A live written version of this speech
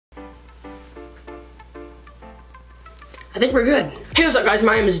I think we're good. Hey, what's up guys,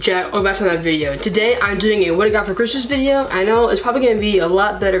 my name is Jack, welcome back to another video. Today I'm doing a what I got for Christmas video. I know it's probably gonna be a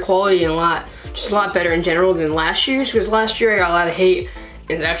lot better quality and just a lot better in general than last year's, because last year I got a lot of hate.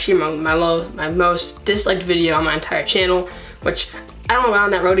 It's actually my most disliked video on my entire channel, which I don't want to go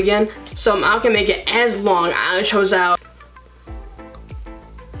on that road again. So I'm not gonna make it as long. I only chose out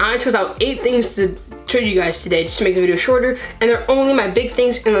 8 things to show you guys today, just to make the video shorter, and they're only my big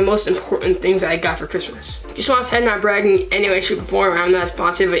things and my most important things that I got for Christmas. Just want to say I'm not bragging in any way, shape, or form. I'm not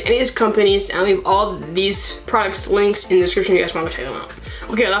sponsored by any of these companies, and I'll leave all these products links in the description if you guys want to check them out.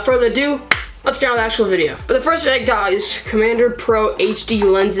 Okay, without further ado, let's get on the actual video. But the first thing I got is Commander Pro HD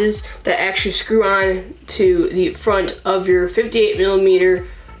lenses that actually screw on to the front of your 58mm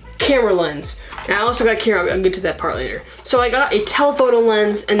camera lens. And I also got a camera, I'll get to that part later. So I got a telephoto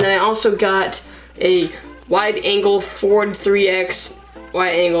lens, and then I also got a wide angle forward 3x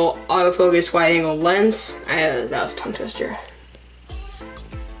wide angle autofocus wide angle lens. That was a tongue twister.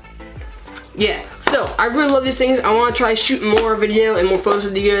 Yeah, so I really love these things. I want to try shooting more video and more photos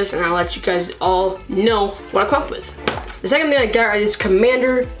with you guys, and I'll let you guys all know what I come up with. The second thing I got are these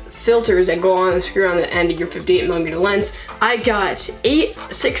Commander filters that go on and screw on the end of your 58mm lens. I got 8,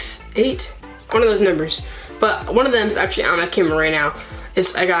 6, 8, one of those numbers, but one of them is actually on my camera right now.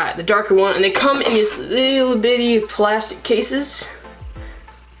 I got the darker one, and they come in these little bitty plastic cases.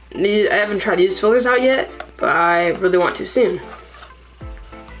 I haven't tried these filters out yet, but I really want to soon.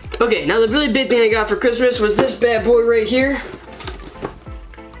 Okay, now the really big thing I got for Christmas was this bad boy right here.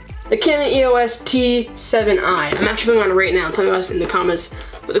 The Canon EOS T7i. I'm actually filming on it right now. Tell me guys in the comments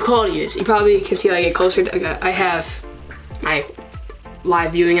what the quality is. You probably can see I get closer. I have my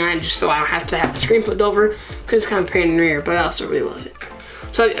live viewing on it just so I don't have to have the screen flipped over, because it's kind of pain in the rear, but I also really love it.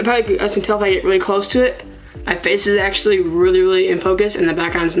 So I probably, as you can tell, if I get really close to it, my face is actually really in focus and the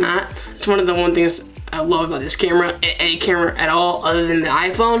background's not. It's one of the things I love about this camera, any camera at all other than the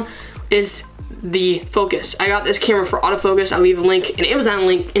iPhone, is the focus. I got this camera for autofocus. I'll leave a link, an Amazon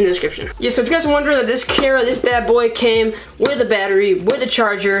link in the description. Yeah, so if you guys are wondering, that this camera, this bad boy came with a battery, with a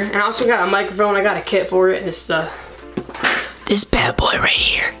charger, and I also got a microphone. I got a kit for it. It's this bad boy right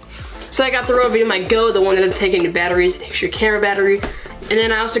here. So I got the Rode VideoMic Go, the one that doesn't take any batteries, it takes your camera battery. And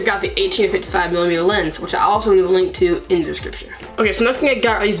then I also got the 18 to 55mm lens, which I also leave a link to in the description. Okay, so next thing I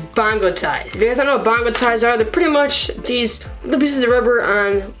got are these bongo ties. If you guys don't know what bongo ties are, they're pretty much these little pieces of rubber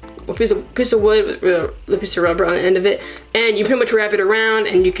on a piece of wood with a piece of rubber on the end of it, and you pretty much wrap it around,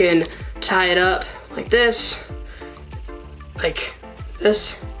 and you can tie it up like this,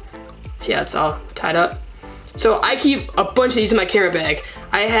 See how it's all tied up? So I keep a bunch of these in my camera bag.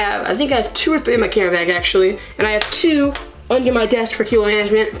 I think I have 2 or 3 in my camera bag actually, and I have 2 under my desk for keyboard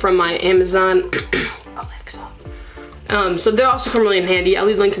management from my Amazon Alexa. So they also come really in handy. I'll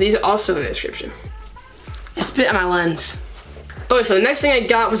leave a link to these also in the description. I spit on my lens. Okay, so the next thing I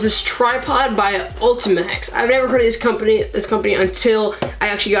got was this tripod by Ultimax. I've never heard of this company until I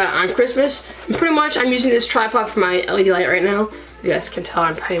actually got it on Christmas. And pretty much I'm using this tripod for my LED light right now. You guys can tell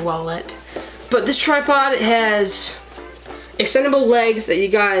I'm pretty well lit. But this tripod has extendable legs that you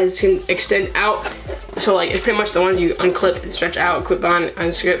guys can extend out. So like, it's pretty much the ones you unclip and stretch out, clip on,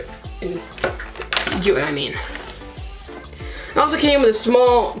 unstrip, and you get what I mean. It also came with a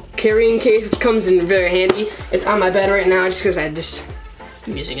small carrying case, which comes in very handy. It's on my bed right now just because I'm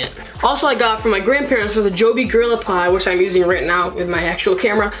using it. Also I got from my grandparents was a Joby Gorilla Pod, which I'm using right now with my actual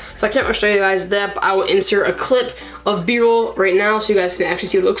camera. So I can't really show you guys that, but I will insert a clip of B-roll right now so you guys can actually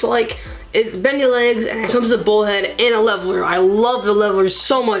see what it looks like. It's bendy legs, and it comes with a bullhead and a leveler. I love the leveler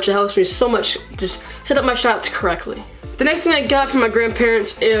so much. It helps me so much just set up my shots correctly. The next thing I got from my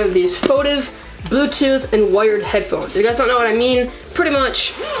grandparents are these Fotive Bluetooth and wired headphones. If you guys don't know what I mean, pretty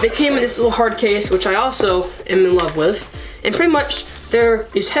much they came in this little hard case, which I also am in love with. And pretty much they're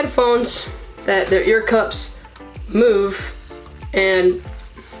these headphones that their ear cups move, and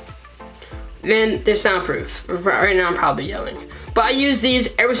then they're soundproof. Right now I'm probably yelling. But I use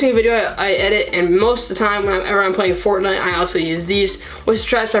these every single video I edit, and most of the time whenever I'm playing Fortnite, I also use these, which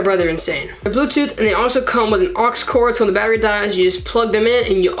drives my brother insane. They're Bluetooth, and they also come with an aux cord, so when the battery dies, you just plug them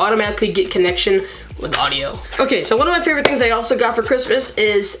in, and you automatically get connection with audio. Okay, so one of my favorite things I also got for Christmas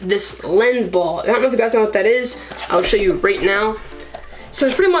is this lens ball. I don't know if you guys know what that is. I'll show you right now. So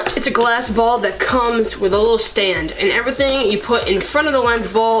it's pretty much, it's a glass ball that comes with a little stand, and everything you put in front of the lens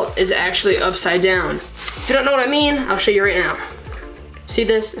ball is actually upside down. If you don't know what I mean, I'll show you right now. See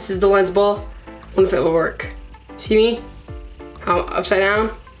this? This is the lens ball. I wonder if it will work. See me? How upside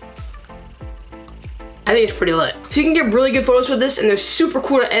down? I think it's pretty lit. So you can get really good photos with this, and they're super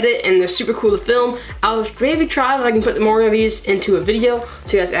cool to edit, and they're super cool to film. I'll maybe try if I can put more of these into a video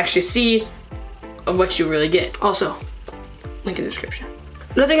so you guys actually see of what you really get. Also, link in the description.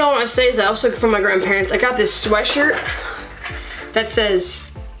 Another thing I want to say is I also got from my grandparents, I got this sweatshirt that says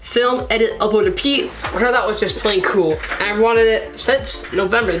film, edit, upload, repeat, which I thought was just plain cool. And I've wanted it since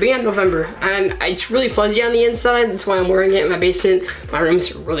November, the beginning of November. And it's really fuzzy on the inside, that's why I'm wearing it in my basement. My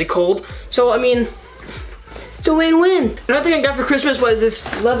room's really cold. So, I mean, it's a win-win. Another thing I got for Christmas was this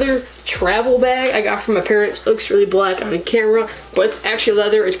leather travel bag I got from my parents. It looks really black on the camera, but it's actually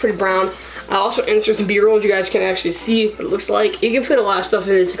leather, it's pretty brown. I also insert some B-roll, you guys can actually see what it looks like. You can put a lot of stuff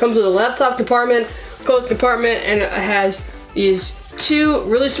in this. It comes with a laptop compartment, clothes compartment, and it has these 2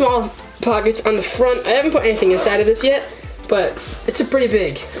 really small pockets on the front. I haven't put anything inside of this yet, but it's a pretty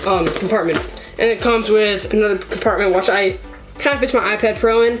big compartment. And it comes with another compartment, which I kind of fits my iPad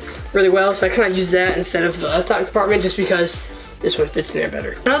Pro in really well, so I kind of use that instead of the laptop compartment just because this one fits in there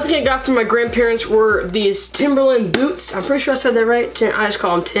better. Another thing I got from my grandparents were these Timberland boots. I'm pretty sure I said that right. I just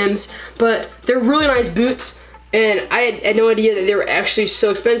call them Tims, but they're really nice boots, and I had no idea that they were actually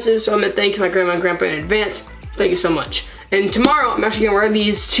so expensive, so I'm gonna thank my grandma and grandpa in advance. Thank you so much. And tomorrow, I'm actually gonna wear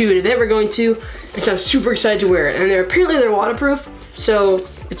these to an event we're going to, which I'm super excited to wear. And apparently they're waterproof, so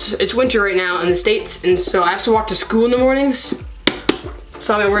it's winter right now in the States, and so I have to walk to school in the mornings.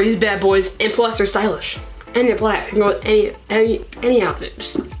 So I'm gonna wear these bad boys, and plus they're stylish. And they're black. I can go with any outfit,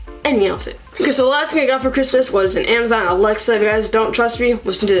 just any outfit. Okay, so the last thing I got for Christmas was an Amazon Alexa. If you guys don't trust me,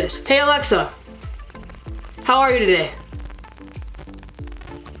 listen to this. Hey Alexa, how are you today?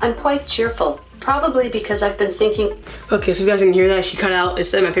 I'm quite cheerful, probably because I've been thinking. Okay, so if you guys can hear that, she cut out, it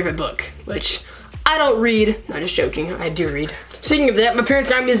said my favorite book, which I don't read. Not just joking, I do read. Speaking of that, my parents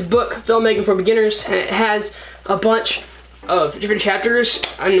got me this book, Filmmaking for Beginners, and it has a bunch of different chapters,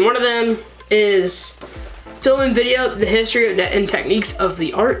 and one of them is film and video, the history and techniques of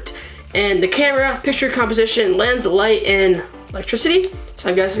the art, and the camera, picture composition, lens, light, and electricity. So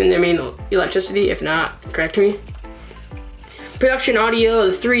I'm guessing they mean electricity, if not, correct me. Production audio,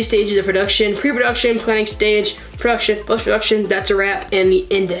 the 3 stages of production, pre-production, planning stage, production, post-production, that's a wrap, and the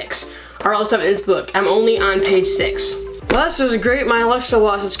index are all stuff in this book. I'm only on page 6. Well, this was great. My Alexa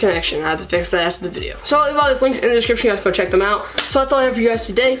lost its connection. I have to fix that after the video. So I'll leave all these links in the description. You guys go check them out. So that's all I have for you guys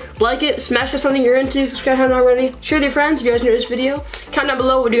today. Like it, smash if something you're into, subscribe if you haven't already. Share with your friends if you guys enjoyed this video. Comment down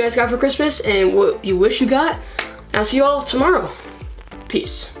below what you guys got for Christmas and what you wish you got. I'll see you all tomorrow.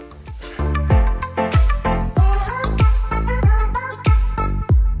 Peace.